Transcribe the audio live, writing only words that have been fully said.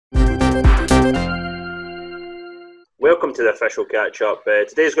Welcome to the official catch-up.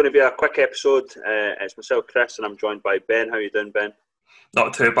 Today's going to be a quick episode. It's myself, Chris, and I'm joined by Ben. How you doing, Ben?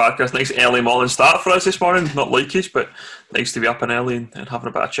 Not too bad, Chris. Nice early morning start for us this morning. Not like us, but nice to be up and early and having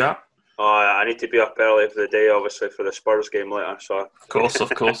a bit of chat. Oh, I need to be up early for the day, obviously, for the Spurs game later. So, Of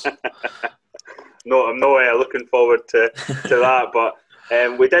course. No, I'm not looking forward to that.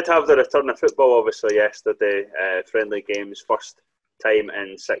 But we did have the return of football, obviously, yesterday. Friendly games, first time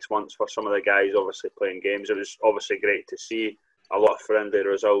in 6 months for some of the guys, obviously playing games. It was obviously great to see a lot of friendly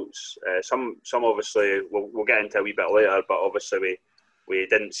results. Some obviously we'll get into a wee bit later, but obviously we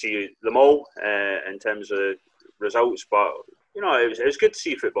didn't see them all in terms of results. But you know, it was good to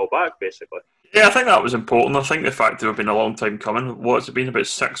see football back, basically. Yeah, I think that was important. I think the fact that we've been a long time coming. What's it been, about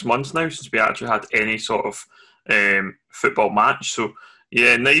 6 months now since we actually had any sort of football match? So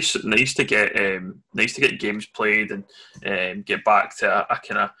yeah, nice to get games played and get back to a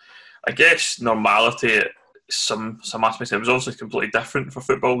kind of, I guess, normality at some aspects. It was obviously completely different for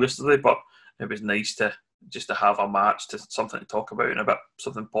football yesterday, but it was nice to have a match, to something to talk about, and a bit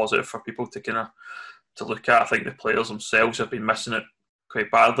something positive for people to kind of to look at. I think the players themselves have been missing it quite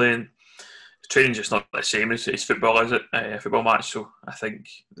badly, and training's just not the same as football, is it? A football match. So I think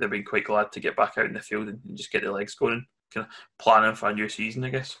they've been quite glad to get back out in the field and just get the legs going and kind of planning for a new season, I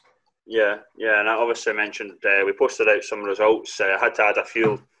guess. Yeah, and I obviously mentioned we posted out some results. I had to add a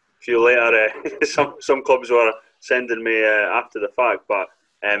few later. Some clubs were sending me after the fact, but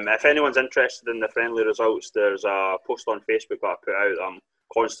if anyone's interested in the friendly results, there's a post on Facebook that I put out. I'm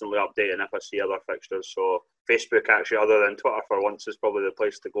constantly updating if I see other fixtures. So Facebook, actually, other than Twitter for once, is probably the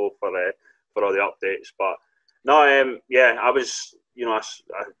place to go for all the updates. But no, I was,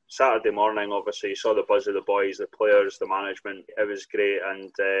 Saturday morning, obviously, you saw the buzz of the boys, the players, the management. It was great,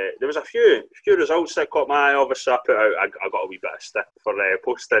 and there was a few results that caught my eye. Obviously, I got a wee bit of stick for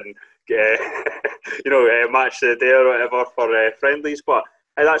posting, match of the day or whatever for friendlies, but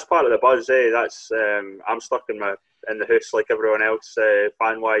that's part of the buzz. That's I'm stuck in the house like everyone else,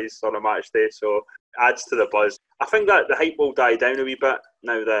 fan wise, on a match day, so adds to the buzz. I think that the hype will die down a wee bit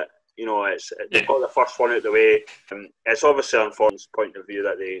now that they've got the first one out the way. It's obviously unfortunate point of view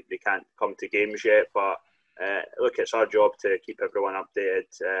that they can't come to games yet, but look, it's our job to keep everyone updated,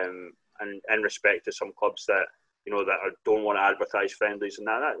 and in respect to some clubs that don't want to advertise friendlies, and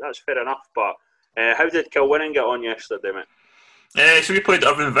that's fair enough. But how did Kilwinning get on yesterday, mate? So we played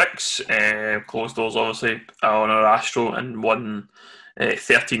Irvine Vicks, closed doors obviously on our Astro, and won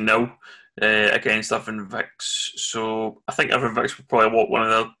 13-0 against Irvine Vicks. So I think Irvine Vicks were probably one of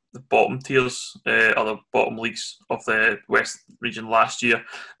the bottom tiers or the bottom leagues of the West region last year.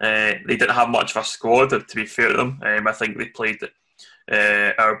 They didn't have much of a squad, to be fair to them. I think they played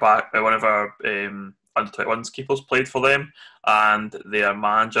one of our under-21s keepers played for them, and their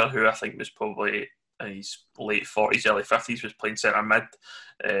manager, who I think was probably in his late 40s, early 50s, was playing centre mid.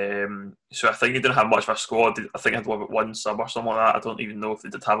 So I think they didn't have much of a squad. I think they had one sub or something like that. I don't even know if they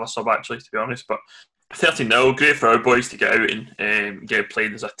did have a sub, actually, to be honest. But 13-0, great for our boys to get out and get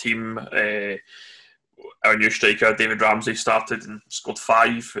played as a team. Our new striker, David Ramsey, started and scored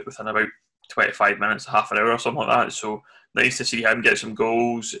 5 within about 25 minutes, half an hour or something like that. So nice to see him get some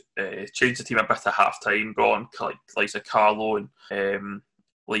goals. Changed the team a bit at half-time, brought on like Carlo and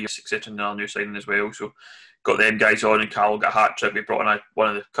Lee, etc. in our new signing as well. So got them guys on, and Carlo got a hat-trick. We brought in one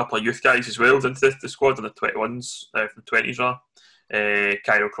of the couple of youth guys as well into the squad, on the 21s, from the 20s rather.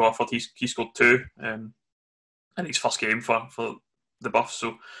 Kyle Crawford, he scored 2 in his first game for the Buffs.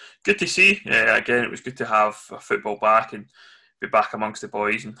 So good to see. Again, it was good to have football back and be back amongst the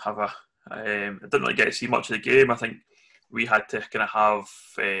boys and have I didn't really get to see much of the game. I think we had to kind of have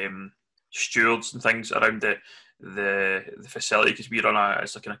stewards and things around the facility, because we run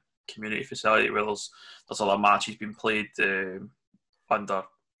it's like a community facility where there's a lot of matches being played under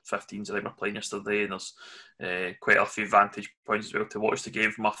 15s. I think we're playing yesterday, and there's quite a few vantage points as well to watch the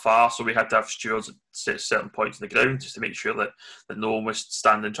game from afar. So we had to have stewards at certain points in the ground just to make sure that no one was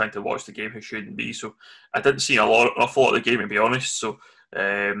standing trying to watch the game who shouldn't be. So I didn't see an awful lot of the game, to be honest. So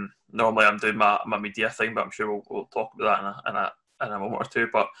normally I'm doing my media thing, but I'm sure we'll talk about that in a moment or two.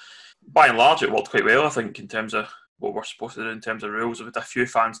 But by and large, it worked quite well, I think, in terms of what we're supposed to do in terms of rules. We've had a few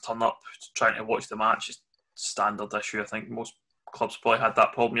fans turn up trying to watch the match. It's a standard issue. I think most clubs probably had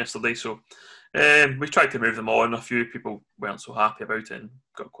that problem yesterday. So we tried to move them on. A few people weren't so happy about it and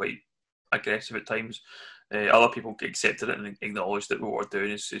got quite aggressive at times. Other people accepted it and acknowledged that what we're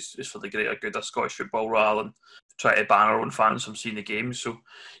doing is for the greater good of Scottish football, rather than try to ban our own fans from seeing the games. So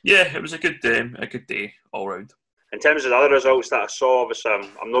yeah, it was a good day all round. In terms of the other results that I saw, obviously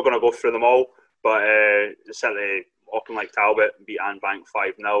I'm not going to go through them all, but certainly Auchinleck Talbot beat Anbank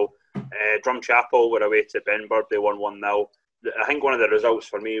 5-0. Drumchapel were away to Benburb. They won 1-0. I think one of the results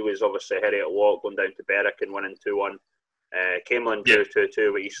for me was obviously Heriot Walk going down to Berwick and winning 2-1. Camelin drew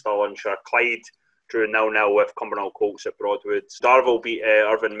 2-2 with East Stirlingshire. Clyde drew 0-0 with Cumbernauld Colts at Broadwood. Darvel beat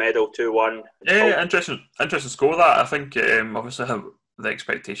Irvine Meadow 2-1. Yeah, interesting score that. I think obviously the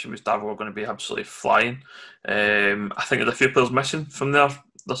expectation was Darvel were going to be absolutely flying. I think there's a few players missing from their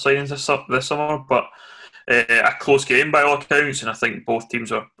signings this summer, but a close game by all accounts, and I think both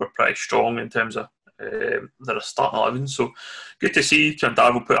teams were pretty strong in terms of their starting 11. So good to see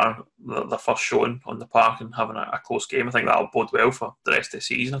Darvel put on their first showing on the park and having a close game. I think that'll bode well for the rest of the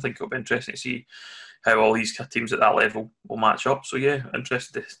season. I think it'll be interesting to see how all these teams at that level will match up. So yeah,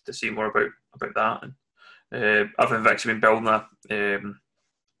 interested to see more about that. And Irvine Vics have been building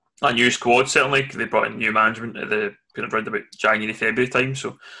a new squad. Certainly, they brought in new management at the kind of around about January, February time.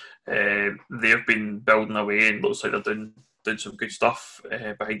 So they've been building away, and looks like they're doing some good stuff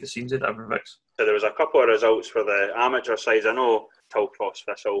behind the scenes at Irvine Vics. So there was a couple of results for the amateur sides. I know Tilcross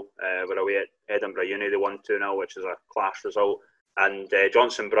Thistle were away at Edinburgh Uni. They won 2-0, which is a class result. And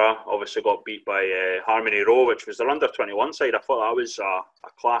Johnson Bra obviously got beat by Harmony Row, which was their under-21 side. I thought that was a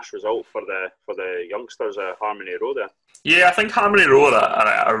class result for the youngsters at Harmony Row there. Yeah, I think Harmony Row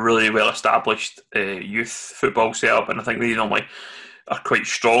are a really well-established youth football setup, and I think they normally are quite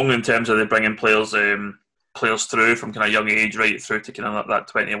strong in terms of they bringing players through from kind of young age right through to kind of that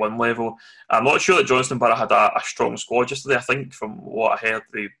 21 level. I'm not sure that Johnston Borough had a strong squad yesterday. I think from what I heard,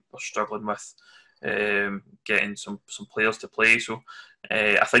 they were struggling with getting some players to play. So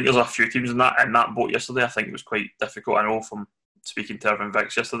I think there's a few teams in that boat yesterday. I think it was quite difficult. I know from speaking to Irvine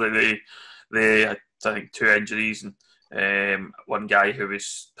Vics yesterday, they had, I think, 2 injuries and one guy who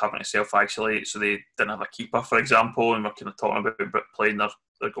was having to self-isolate, so they didn't have a keeper, for example, and we're kind of talking about playing their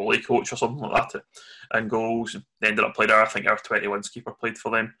goalie coach or something like that in goals. And they ended up playing I think our 21's keeper played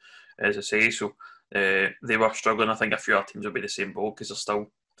for them, as I say. So they were struggling. I think a few other teams will be the same boat because they're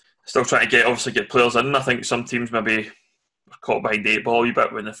still trying to get players in. I think some teams maybe were caught behind the 8 ball a wee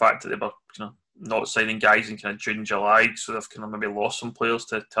bit when the fact that they were kind of not signing guys in kind of June, July, so they've kind of maybe lost some players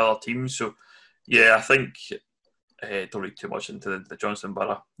to other teams. So yeah, I think don't read too much into the Johnston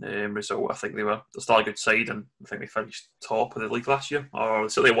Borough result. I think they're still a good side, and I think they finished top of the league last year, or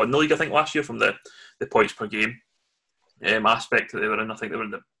certainly won the league I think last year from the points per game aspect that they were in. I think they were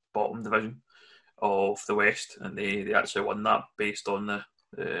in the bottom division of the West, and they actually won that based on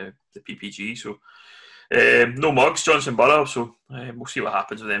the PPG. So no mugs, Johnston Borough. So we'll see what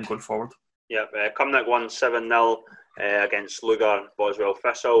happens with them going forward. Yeah, Cumnock won 7-0 against Lugar Boswell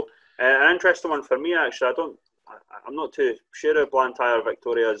Thistle. An interesting one for me actually. I'm not too sure of Blantyre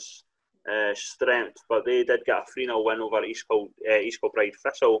Victoria's strength, but they did get a 3-0 win over East Kilbride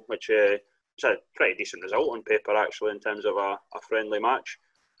Thistle, which is a pretty decent result on paper actually in terms of a friendly match.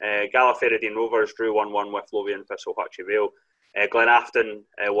 Gallifreydine Rovers drew 1-1 with Lothian Thistle Hutchie Vale. Glenafton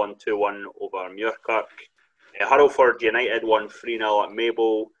won 2-1 over Muirkirk. Hurlford United won 3-0 at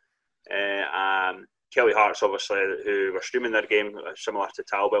Maple. Kelly Hearts, obviously, who were streaming their game, similar to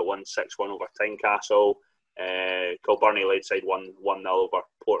Talbot, won 6-1 over Tynecastle. Kilburnie Ladeside won 1-0 over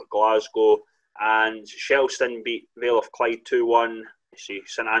Port Glasgow. And Shelston beat Vale of Clyde 2-1. See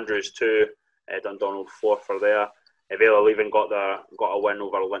St Andrews 2, Dundonald 4 for there. Vale of Leven got a win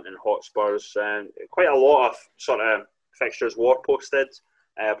over Linton Hotspurs. Quite a lot of sort of fixtures were posted.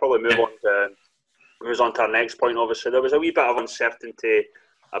 Probably moves on to our next point. Obviously, there was a wee bit of uncertainty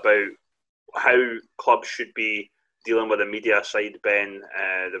about how clubs should be dealing with the media side, Ben.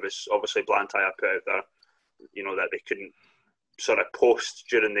 There was obviously Blantyre put out there, that they couldn't sort of post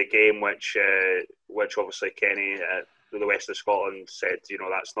during the game, which obviously Kenny, the West of Scotland, said,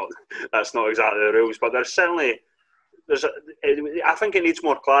 that's not exactly the rules. But there's certainly I think it needs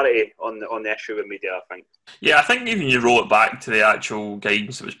more clarity on the issue with media. I think. Yeah, I think even you roll it back to the actual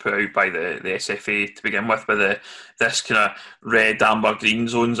guidance that was put out by the SFA to begin with this kind of red, amber, green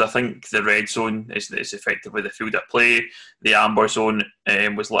zones. I think the red zone is effectively the field at play. The amber zone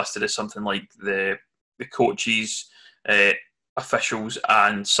was listed as something like the coaches, officials,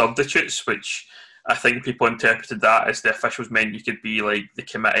 and substitutes, which I think people interpreted that as the officials meant you could be like the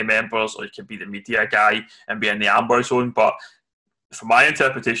committee members or you could be the media guy and be in the amber zone. But from my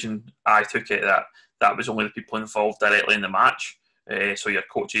interpretation, I took it that was only the people involved directly in the match. So your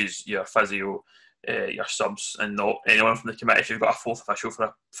coaches, your physio, your subs, and not anyone from the committee. If you've got a fourth official,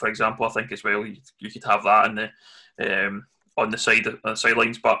 for example, I think as well, you could have that in the on the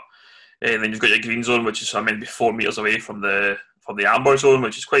sidelines. But then you've got your green zone, which is maybe 4 metres away from the amber zone,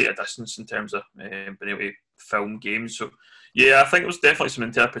 which is quite a distance in terms of being able to film games. So yeah, I think it was definitely some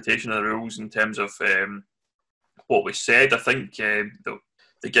interpretation of the rules in terms of what was said. I think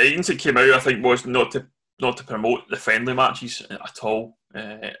the guidance that came out, I think, was not to promote the friendly matches at all.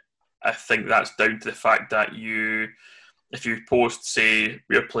 I think that's down to the fact that if you post, say,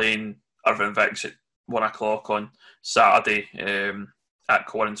 we're playing Irvine Vicks at 1 o'clock on Saturday at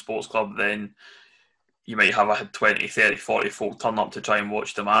Corin Sports Club, then you might have 20, 30, 40 folk turn up to try and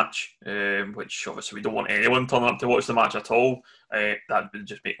watch the match, which obviously we don't want anyone turning up to watch the match at all. That would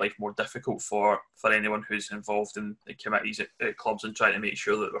just make life more difficult for anyone who's involved in the committees at clubs and trying to make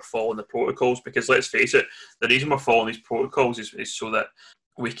sure that we're following the protocols. Because let's face it, the reason we're following these protocols is so that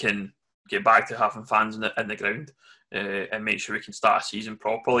we can get back to having fans in the ground and make sure we can start a season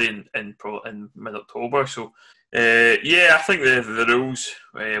properly in mid-October. So, I think the rules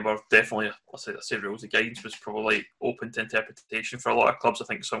were definitely, I say rules, the guidance was probably open to interpretation for a lot of clubs. I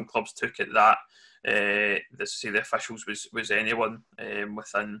think some clubs took it that the officials was anyone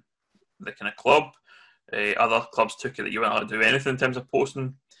within the kind of club. Other clubs took it that you weren't allowed to do anything in terms of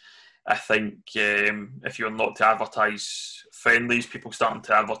posting. I think if you're not to advertise friendlies, people starting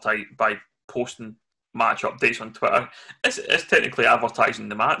to advertise by posting match updates on Twitter. It's technically advertising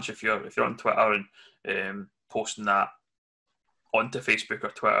the match if you're on Twitter and posting that onto Facebook or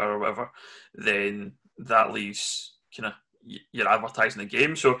Twitter or whatever. Then that leaves kind of you're advertising the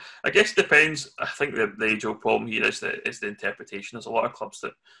game. So I guess it depends. I think the age-old problem here is the interpretation. There's a lot of clubs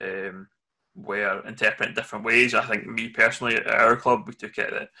that were interpreting different ways. I think me personally at our club, we took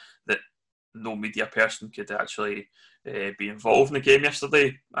it that no media person could actually be involved in the game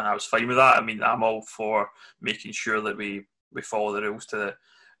yesterday, and I was fine with that. I mean, I'm all for making sure that we follow the rules to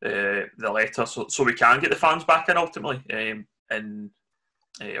the letter, so we can get the fans back in ultimately in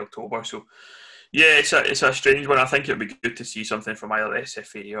October. So yeah, it's a strange one. I think it would be good to see something from either the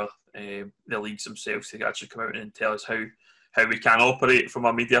SFA or the leagues themselves to actually come out and tell us how we can operate from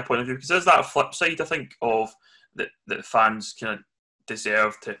a media point of view, because there's that flip side, I think, of that fans kind of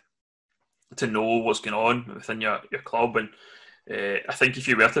deserve to know what's going on within your club. And I think if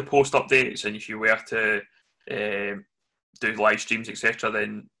you were to post updates and if you were to do live streams, etc.,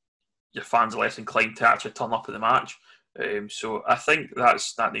 then your fans are less inclined to actually turn up at the match. So I think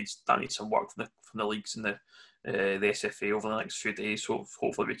that needs some work from the leagues and the SFA over the next few days. So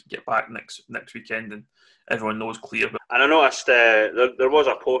hopefully we can get back next weekend and everyone knows clear. And I noticed there was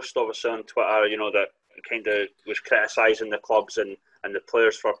a post obviously on Twitter, that kind of was criticising the clubs and the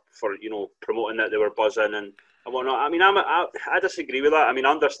players for promoting that they were buzzing and whatnot. I mean, I disagree with that. I mean,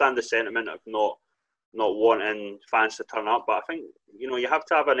 I understand the sentiment of not wanting fans to turn up, but I think you have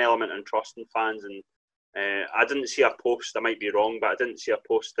to have an element of trust in fans. And I didn't see a post. I might be wrong, but I didn't see a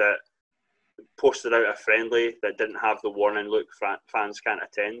post that posted out a friendly that didn't have the warning, look, fans can't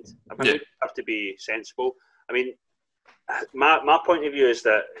attend. I think we have to be sensible. I mean, my point of view is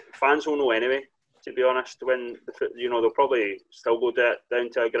that fans will know anyway, to be honest, when they'll probably still go down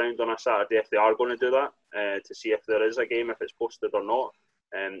to a ground on a Saturday if they are going to do that, to see if there is a game, if it's posted or not.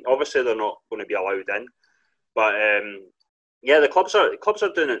 Obviously they're not going to be allowed in, but the clubs are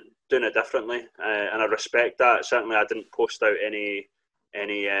doing it differently, and I respect that. Certainly I didn't post out any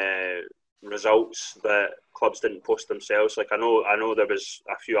results that clubs didn't post themselves. Like I know there was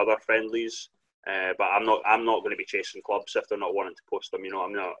a few other friendlies, but I'm not going to be chasing clubs if they're not wanting to post them.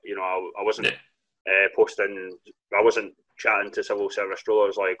 I'm not. I wasn't posting. I wasn't chatting to civil service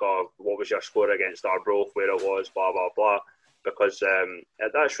rollers like, "Oh, what was your score against Arbroath? Where it was? Blah blah blah." Because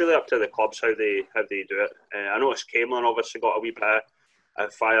that's really up to the clubs how they do it. I noticed Camelin obviously got a wee bit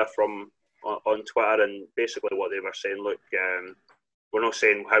of fire from on Twitter, and basically what they were saying, look, we're not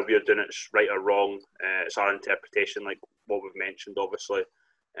saying how we're doing it's right or wrong. It's our interpretation, like what we've mentioned, obviously.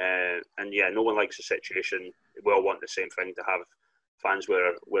 And no one likes the situation. We all want the same thing, to have fans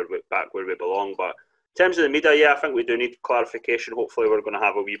where we're back where we belong. But in terms of the media, I think we do need clarification. Hopefully we're going to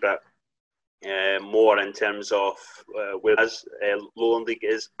have a wee bit more in terms of where Lowland League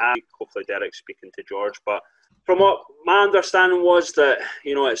is at. Hopefully Derek's speaking to George. But from what my understanding was that,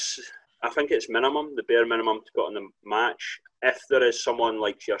 I think it's the bare minimum to put on the match. If there is someone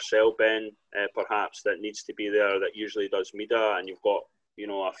like yourself, Ben, perhaps that needs to be there, that usually does media, and you've got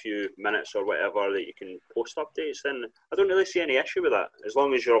a few minutes or whatever that you can post updates, then I don't really see any issue with that. As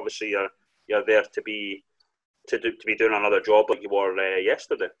long as you're there to be doing another job like you were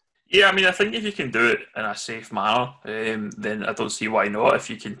yesterday. Yeah, I mean, I think if you can do it in a safe manner, then I don't see why not. If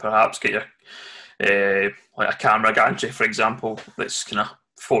you can perhaps get your like a camera gantry, for example, that's kind of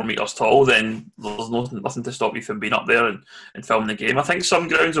 4 metres tall, then there's nothing to stop you from being up there and filming the game. I think some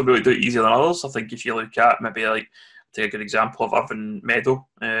grounds will be able to do it easier than others. I think if you look at maybe take a good example of Irvine Meadow,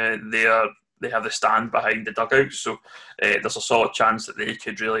 they have the stand behind the dugout, so there's a solid chance that they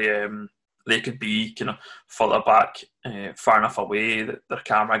could really they could be kind of further back, far enough away that their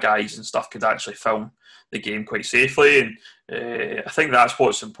camera guys and stuff could actually film the game quite safely. And I think that's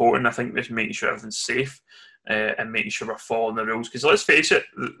what's important. I think just making sure everything's safe and making sure we're following the rules. Because let's face it,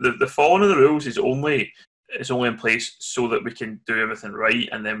 the following of the rules is only in place so that we can do everything right,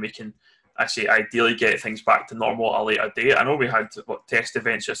 and then we can, I say, ideally get things back to normal at a later date. I know we had test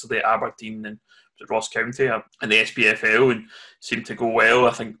events yesterday at Aberdeen and Ross County and the SPFL, and seemed to go well.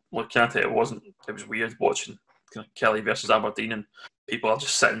 I think looking at it, it was weird watching kind of Kelly versus Aberdeen, and people are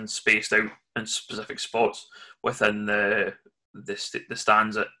just sitting spaced out in specific spots within the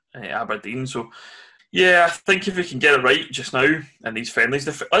stands at Aberdeen. So yeah, I think if we can get it right just now in these friendlies,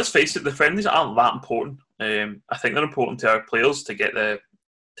 let's face it, the friendlies aren't that important. I think they're important to our players to get the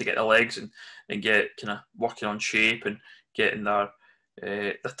legs and get kind of working on shape and getting the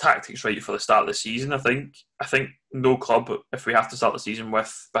tactics right for the start of the season. I think no club, if we have to start the season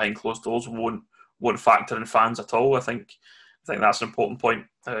with behind closed doors, won't factor in fans at all. I think that's an important point.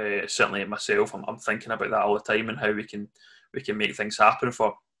 Certainly myself, I'm thinking about that all the time and how we can make things happen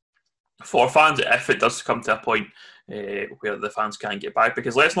for fans if it does come to a point where the fans can't get back.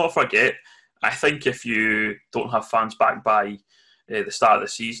 Because let's not forget, I think if you don't have fans back by the start of the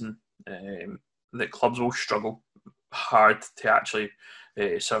season, the clubs will struggle hard to actually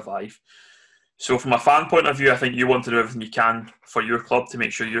survive. So from a fan point of view, I think you want to do everything you can for your club to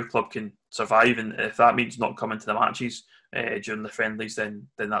make sure your club can survive, and if that means not coming to the matches during the friendlies, then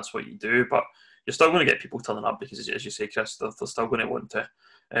that's what you do. But you're still going to get people turning up because, as you say, Chris, they're still going to want to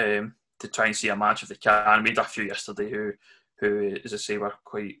try and see a match if they can. We had a few yesterday who, as I say, were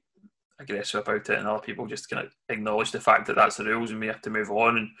quite aggressive about it, and other people just kind of acknowledge the fact that that's the rules and we have to move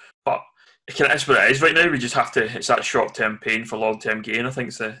on. But it kind of is what it is right now. We just have to. It's that short-term pain for long-term gain. I think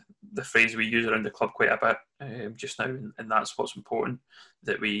it's the phrase we use around the club quite a bit just now, and that's what's important.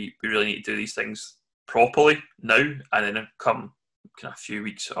 That we really need to do these things properly now, and then come kind of a few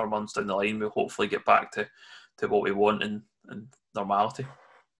weeks or months down the line, we'll hopefully get back to what we want in normality.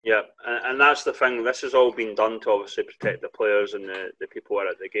 Yeah, and that's the thing. This has all been done to obviously protect the players and the people who are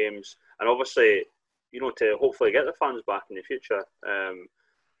at the games, and obviously, to hopefully get the fans back in the future.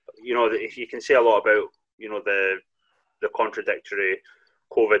 If you can say a lot about the contradictory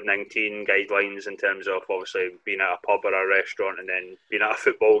COVID-19 guidelines in terms of obviously being at a pub or a restaurant and then being at a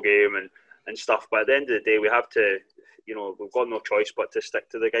football game and stuff. But at the end of the day, we have to, we've got no choice but to stick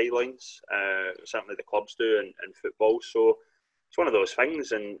to the guidelines. Certainly the clubs do in football. So it's one of those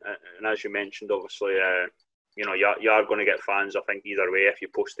things. And as you mentioned, obviously, you are going to get fans, I think, either way if you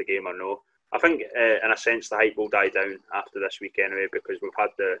post the game or no. I think, in a sense, the hype will die down after this week anyway, because we've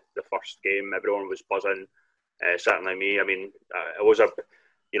had the first game. Everyone was buzzing. Certainly me. I mean, it was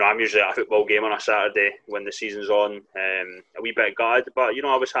I'm usually at a football game on a Saturday when the season's on. A wee bit gutted, but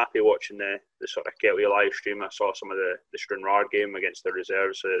I was happy watching the sort of Kelly live stream. I saw some of the Stranraer game against the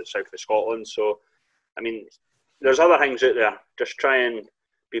reserves south of Scotland. So, I mean, there's other things out there. Just try and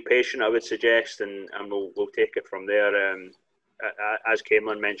be patient, I would suggest, and we'll take it from there. As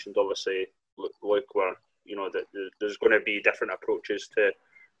Cameron mentioned, obviously, look, there's going to be different approaches to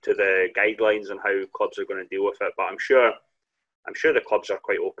the guidelines and how clubs are going to deal with it. But I'm sure the clubs are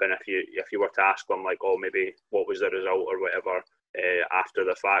quite open if you were to ask them, like, oh, maybe what was the result or whatever after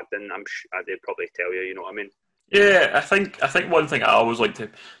the fact, and they'd probably tell you. You know what I mean? Yeah, I think one thing I always like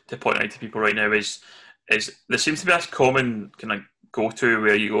to point out to people right now is there seems to be this common kind of go-to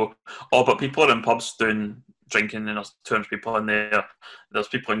where you go, oh, but people are in pubs doing drinking and there's 200 people in there, there's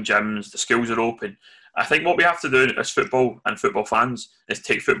people in gyms, the schools are open. I think what we have to do as football and football fans is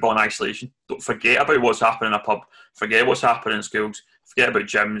take football in isolation. Don't forget about what's happening in a pub, forget what's happening in schools, forget about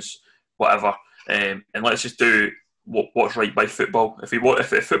gyms, whatever, and let's just do what's right by football.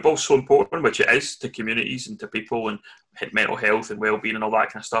 If football's so important, which it is to communities and to people and mental health and well-being and all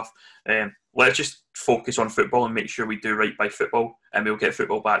that kind of stuff, let's just focus on football and make sure we do right by football, and we'll get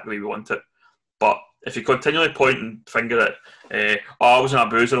football back the way we want it. But if you continually point and finger at, I was in a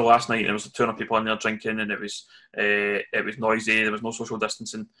boozer last night and there was 200 people in there drinking and it was noisy, there was no social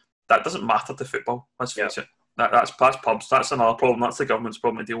distancing, that doesn't matter to football. Let's face it. That's pubs. That's another problem. That's the government's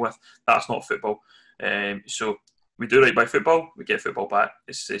problem to deal with. That's not football. So we do right by football, we get football back.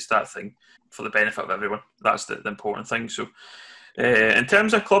 It's that thing for the benefit of everyone. That's the important thing. So in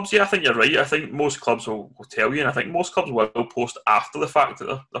terms of clubs, yeah, I think you're right. I think most clubs will tell you, and I think most clubs will post after the fact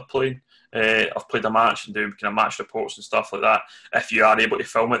that they're playing. I've played a match and do kind of match reports and stuff like that. If you are able to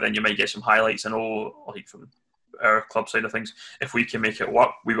film it, then you might get some highlights. I know, like from our club side of things, if we can make it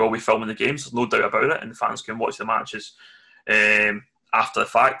work, we will be filming the games. There's no doubt about it, and the fans can watch the matches after the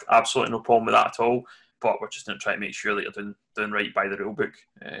fact. Absolutely no problem with that at all. But we're just going to try to make sure that you're doing doing right by the rule book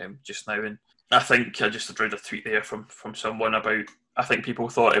just now. And I think I just read a tweet there from someone about, I think people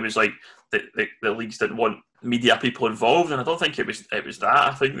thought it was like the leagues didn't want media people involved, and I don't think it was that.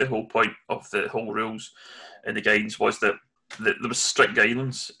 I think the whole point of the whole rules and the guidance was that there was strict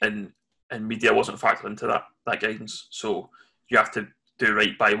guidance, and media wasn't factored into that guidance. So you have to do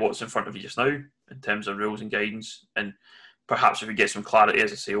right by what's in front of you just now in terms of rules and guidance. And perhaps if we get some clarity,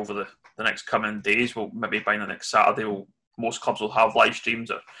 as I say, over the next coming days, well, maybe by the next Saturday, most clubs will have live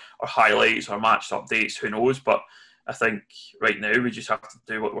streams or highlights or match updates, who knows. But I think right now we just have to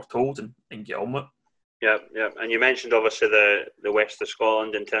do what we're told and get on with it. Yeah. And you mentioned obviously the west of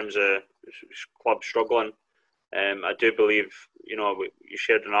Scotland in terms of clubs struggling. I do believe, you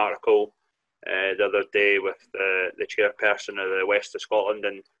shared an article the other day with the chairperson of the west of Scotland,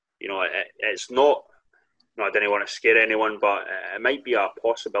 and it's not. I didn't want to scare anyone, but it might be a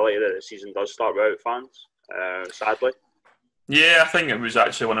possibility that the season does start without fans. Sadly. Yeah, I think it was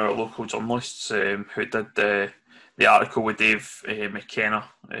actually one of our local journalists who did the article with Dave McKenna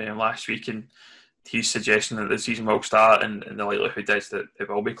last week, and he's suggesting that the season will start, and the likelihood is that it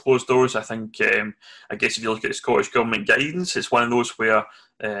will be closed doors. I think, I guess if you look at the Scottish Government guidance, it's one of those where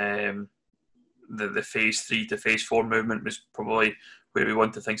the phase 3 to phase 4 movement was probably where we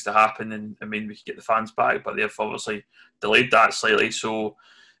wanted things to happen, and I mean we could get the fans back, but they've obviously delayed that slightly. So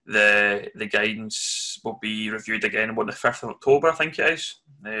the guidance will be reviewed again on the 5th of October, I think it is.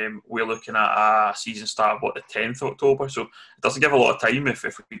 We're looking at a season start the 10th of October, so it doesn't give a lot of time if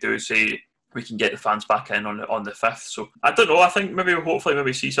we do say we can get the fans back in on the 5th. So I don't know. I think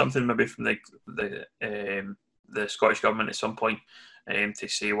hopefully see something maybe from the Scottish Government at some point to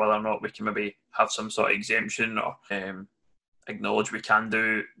say whether or not we can maybe have some sort of exemption or acknowledge we can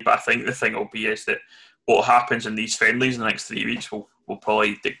do. But I think the thing will be is that what happens in these friendlies in the next 3 weeks will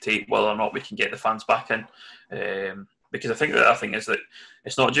probably dictate whether or not we can get the fans back in. Because I think the other thing is that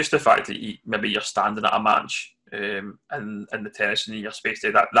it's not just the fact that maybe you're standing at a match in the tennis and your space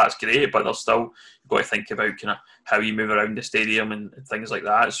day. That's great, but there's still, you've got to think about kind of how you move around the stadium and things like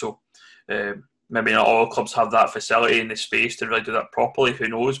that. So maybe not all clubs have that facility and the space to really do that properly. Who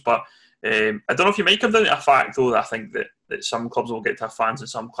knows? But I don't know if you might come down to a fact though that I think that some clubs will get to have fans and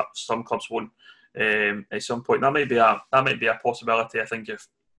some clubs won't. At some point, that might be a possibility. I think if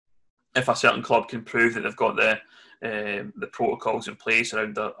a certain club can prove that they've got the protocols in place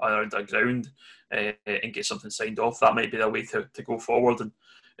around their ground and get something signed off, that might be the way to go forward, and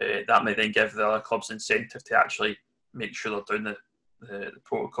that may then give the other clubs incentive to actually make sure they're doing the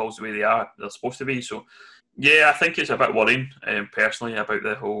protocols the way they're supposed to be. So yeah, I think it's a bit worrying personally about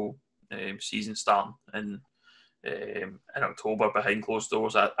the whole season starting in October behind closed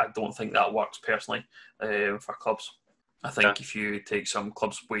doors. I don't think that works personally for clubs. I think if you take some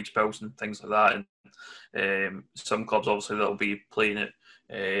clubs' wage bills and things like that, and some clubs obviously that'll be playing at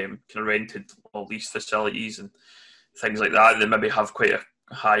kind of rented or leased facilities and things like that, they maybe have quite a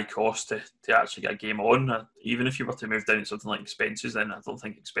high cost to actually get a game on. Even if you were to move down to something like expenses, then I don't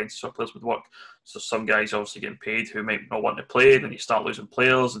think expenses for players would work. So some guys obviously getting paid who might not want to play, then you start losing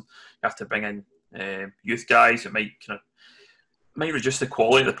players and you have to bring in youth guys. It might reduce the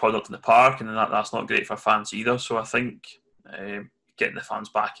quality of the product in the park, and that's not great for fans either. So I think getting the fans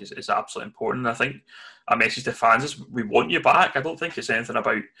back is absolutely important. And I think a message to fans is we want you back. I don't think it's anything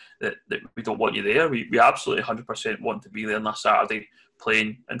about that we don't want you there. We absolutely 100% want to be there on that Saturday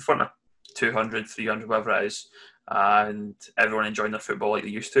playing in front of 200, 300, whatever it is, and everyone enjoying their football like they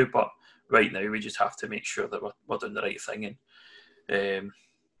used to. But right now we just have to make sure that we're doing the right thing, and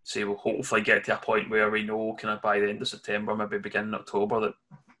we'll hopefully get to a point where we know kind of by the end of September, maybe beginning October,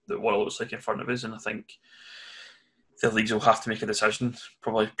 that what it looks like in front of us. And I think the leagues will have to make a decision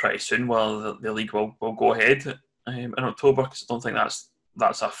probably pretty soon whether the league will go ahead in October, because I don't think that's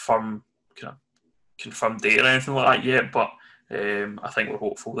a firm kind of confirmed date or anything like that yet. But I think we're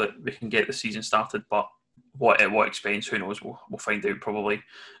hopeful that we can get the season started. But what expense, who knows? We'll find out probably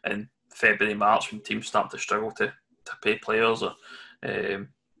in February, March, when teams start to struggle to pay players or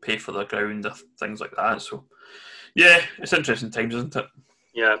pay for their ground or things like that. So yeah, it's interesting times, isn't it?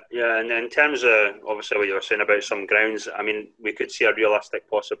 Yeah, and in terms of obviously what you were saying about some grounds, I mean, we could see a realistic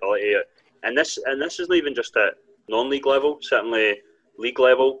possibility, and this isn't even just at non-league level. Certainly, league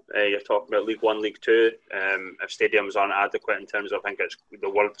level, you're talking about League One, League Two. If stadiums aren't adequate in terms of, I think it's the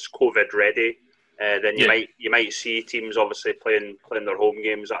word's COVID ready, then you might see teams obviously playing their home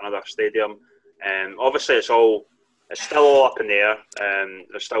games at another stadium. Obviously, it's still all up in the air.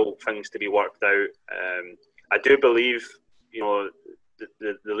 There's still things to be worked out. I do believe, the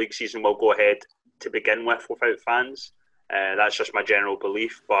league season will go ahead to begin with without fans. That's just my general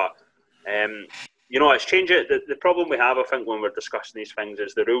belief. But it's changing. The problem we have, I think, when we're discussing these things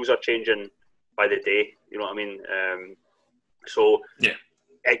is the rules are changing by the day. You know what I mean? So yeah,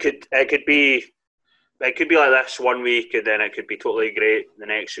 it could be like this one week, and then it could be totally great the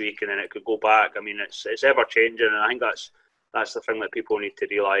next week, and then it could go back. I mean, it's ever changing, and I think that's the thing that people need to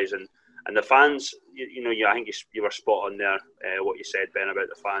realise. And the fans, I think you were spot on there. What you said, Ben, about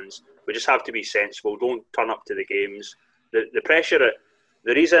the fans. We just have to be sensible. Don't turn up to the games. The pressure.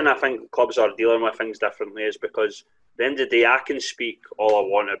 The reason I think clubs are dealing with things differently is because at the end of the day, I can speak all I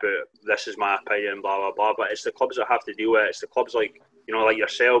want about this is my opinion, blah blah blah. But it's the clubs that have to deal with it. It's the clubs like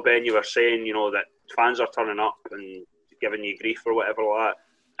yourself, Ben. You were saying, that fans are turning up and giving you grief or whatever like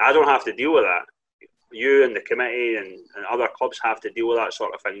that. I don't have to deal with that. You and the committee and other clubs have to deal with that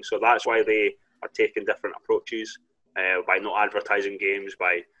sort of thing. So that's why they are taking different approaches by not advertising games,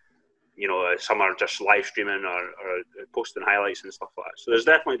 by, some are just live streaming or posting highlights and stuff like that. So there's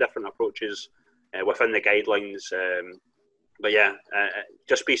definitely different approaches within the guidelines. But yeah,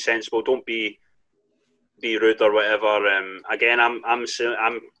 just be sensible. Don't be rude or whatever. Again, I'm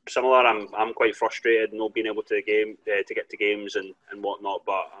similar. I'm quite frustrated not being able to get to games and whatnot.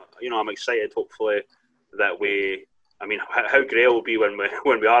 But I'm excited. Hopefully, that how great it will be when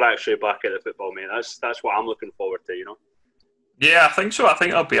we are actually back at the football, mate. That's what I'm looking forward to. Yeah, I think so. I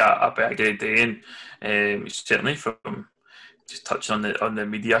think it'll be a great day, and certainly from just touching on the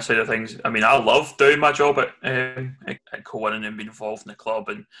media side of things. I mean, I love doing my job at Co-Winning and being involved in the club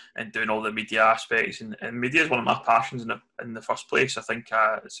and doing all the media aspects. And media is one of my passions in the first place. I think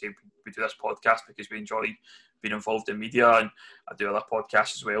we do this podcast because we enjoy being involved in media, and I do other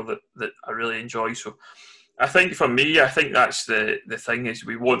podcasts as well that I really enjoy. So I think for me, I think that's the thing is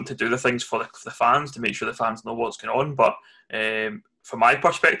we want to do the things for the fans to make sure the fans know what's going on. But from my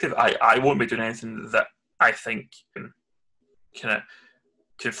perspective, I won't be doing anything that I think kind of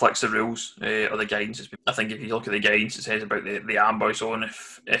conflicts the rules or the guidance. I think if you look at the guidance, it says about the amber zone.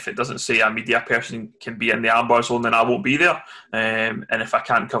 If it doesn't say a media person can be in the amber zone, then I won't be there. And if I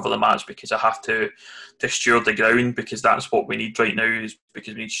can't cover the match because I have to steward the ground, because that's what we need right now, is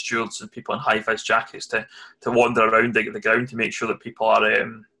because we need stewards and people in high-vis jackets to wander around the ground to make sure that people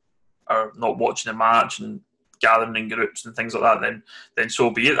are not watching the match and gathering in groups and things like that, then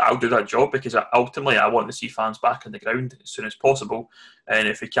so be it. I'll do that job because ultimately I want to see fans back on the ground as soon as possible. And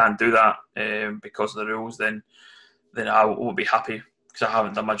if we can't do that because of the rules, then I won't be happy because I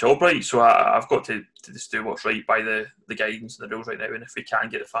haven't done my job right. So I've got to just do what's right by the guidance and the rules right now. And if we can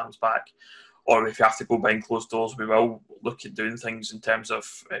get the fans back, or if you have to go behind closed doors, we will look at doing things in terms of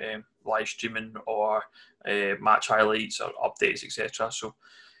live streaming or match highlights or updates, etc. So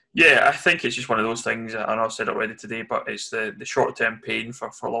yeah, I think it's just one of those things. I know I've said it already today, but it's the short-term pain for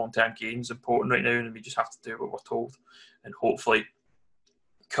long-term gains important right now, and we just have to do what we're told. And hopefully,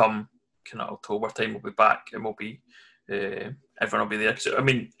 come kind of October time, we'll be back and we'll be everyone will be there. Because I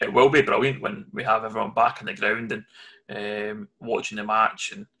mean, it will be brilliant when we have everyone back on the ground and watching the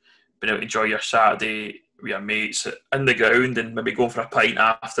match and being able to enjoy your Saturday with your mates in the ground and maybe going for a pint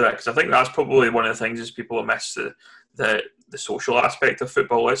after it. Because I think that's probably one of the things is people miss the social aspect of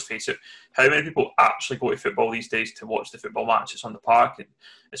football. Let's face it, how many people actually go to football these days to watch the football matches on the park? And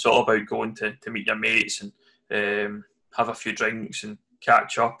it's all about going to meet your mates and have a few drinks and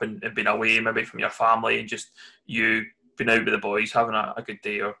catch up and being away maybe from your family and just you being out with the boys, having a good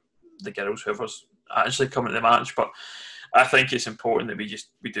day, or the girls, whoever's actually coming to the match. But I think it's important that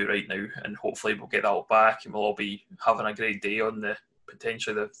we do right now, and hopefully we'll get that all back and we'll all be having a great day on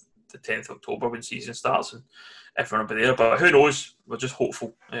potentially the 10th of October when season starts and everyone will be there. But who knows? We're just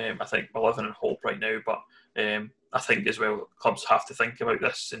hopeful. I think we're living in hope right now. But I think as well, clubs have to think about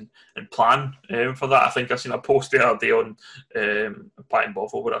this and plan for that. I think I seen a post the other day on Pat and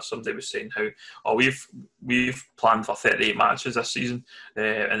Bovo where somebody was saying how we've planned for 38 matches this season,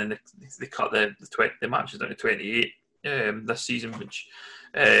 and then they cut the matches down to 28 this season, which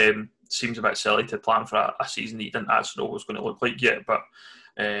seems a bit silly to plan for a season that you didn't actually know what it was going to look like yet. But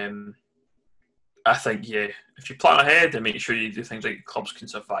I think, yeah, if you plan ahead and make sure you do things like clubs can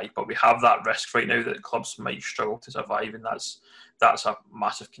survive, but we have that risk right now that clubs might struggle to survive, and that's a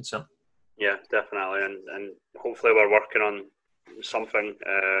massive concern. Yeah, definitely, and hopefully we're working on something,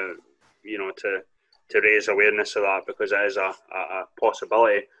 to raise awareness of that, because it is a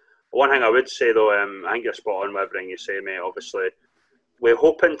possibility. One thing I would say though, I think you're spot on with everything you say, mate. Obviously, we're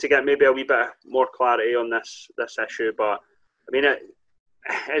hoping to get maybe a wee bit more clarity on this issue, but I mean it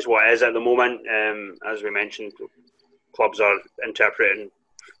is what it is at the moment. As we mentioned, clubs are interpreting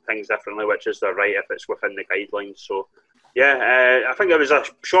things differently, which is their right if it's within the guidelines. So, yeah, I think it was a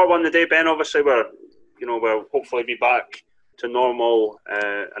short one today, Ben. Obviously, we'll hopefully be back to normal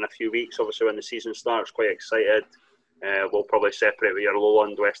in a few weeks. Obviously, when the season starts, quite excited. We'll probably separate with your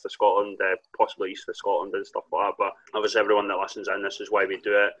lowland, west of Scotland, possibly east of Scotland and stuff like that. But obviously, everyone that listens in, this is why we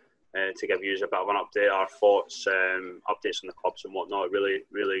do it, to give you a bit of an update, our thoughts, updates on the clubs and whatnot. Really,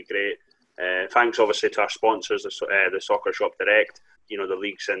 really great. Thanks, obviously, to our sponsors, the Soccer Shop Direct, the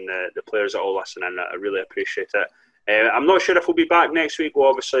leagues and the players that all listen in. I really appreciate it. I'm not sure if we'll be back next week. We'll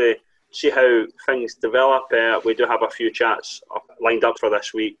obviously see how things develop. We do have a few chats lined up for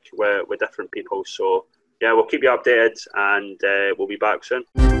this week with different people. So, yeah, we'll keep you updated, and we'll be back soon.